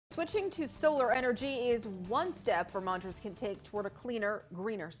Switching to solar energy is one step Vermonters can take toward a cleaner,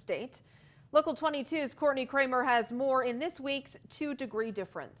 greener state. Local 22's Courtney Kramer has more in this week's 2-degree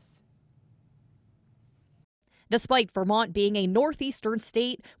difference. Despite Vermont being a northeastern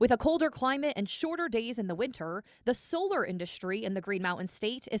state with a colder climate and shorter days in the winter, the solar industry in the Green Mountain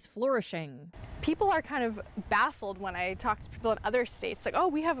State is flourishing. People are kind of baffled when I talk to people in other states, like, oh,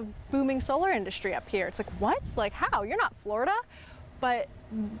 we have a booming solar industry up here. It's like, what? Like, how? You're not Florida? But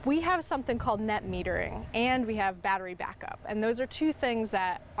we have something called net metering, and we have battery backup. And those are two things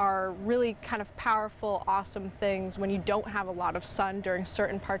that are really kind of powerful, awesome things when you don't have a lot of sun during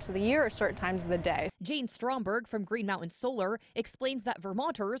certain parts of the year or certain times of the day. Jane Stromberg from Green Mountain Solar explains that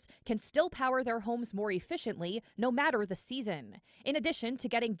Vermonters can still power their homes more efficiently no matter the season. In addition to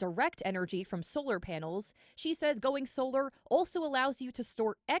getting direct energy from solar panels, she says going solar also allows you to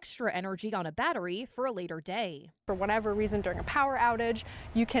store extra energy on a battery for a later day. For whatever reason during a power outage,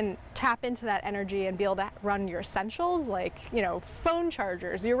 you can tap into that energy and be able to run your essentials like, phone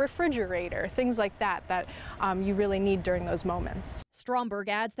chargers, your refrigerator, things like that you really need during those moments. Stromberg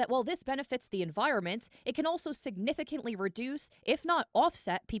adds that while this benefits the environment, it can also significantly reduce, if not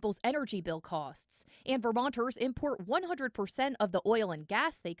offset, people's energy bill costs. And Vermonters import 100% of the oil and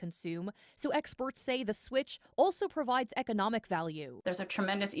gas they consume, so experts say the switch also provides economic value. There's a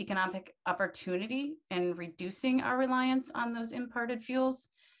tremendous economic opportunity in reducing our reliance on those imported fuels,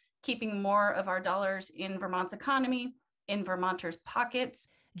 keeping more of our dollars in Vermont's economy, in Vermonters' pockets.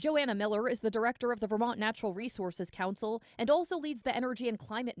 Joanna Miller is the director of the Vermont Natural Resources Council and also leads the Energy and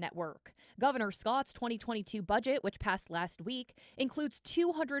Climate Network. Governor Scott's 2022 budget, which passed last week, includes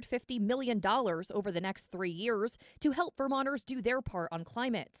 $250 million over the next 3 years to help Vermonters do their part on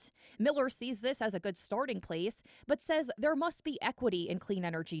climate. Miller sees this as a good starting place, but says there must be equity in clean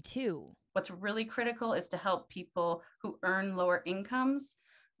energy too. What's really critical is to help people who earn lower incomes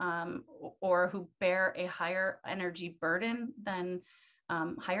or who bear a higher energy burden than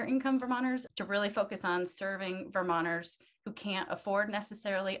higher income Vermonters, to really focus on serving Vermonters who can't afford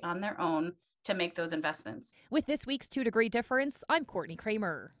necessarily on their own to make those investments. With this week's 2-degree difference, I'm Courtney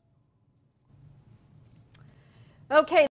Kramer. Okay.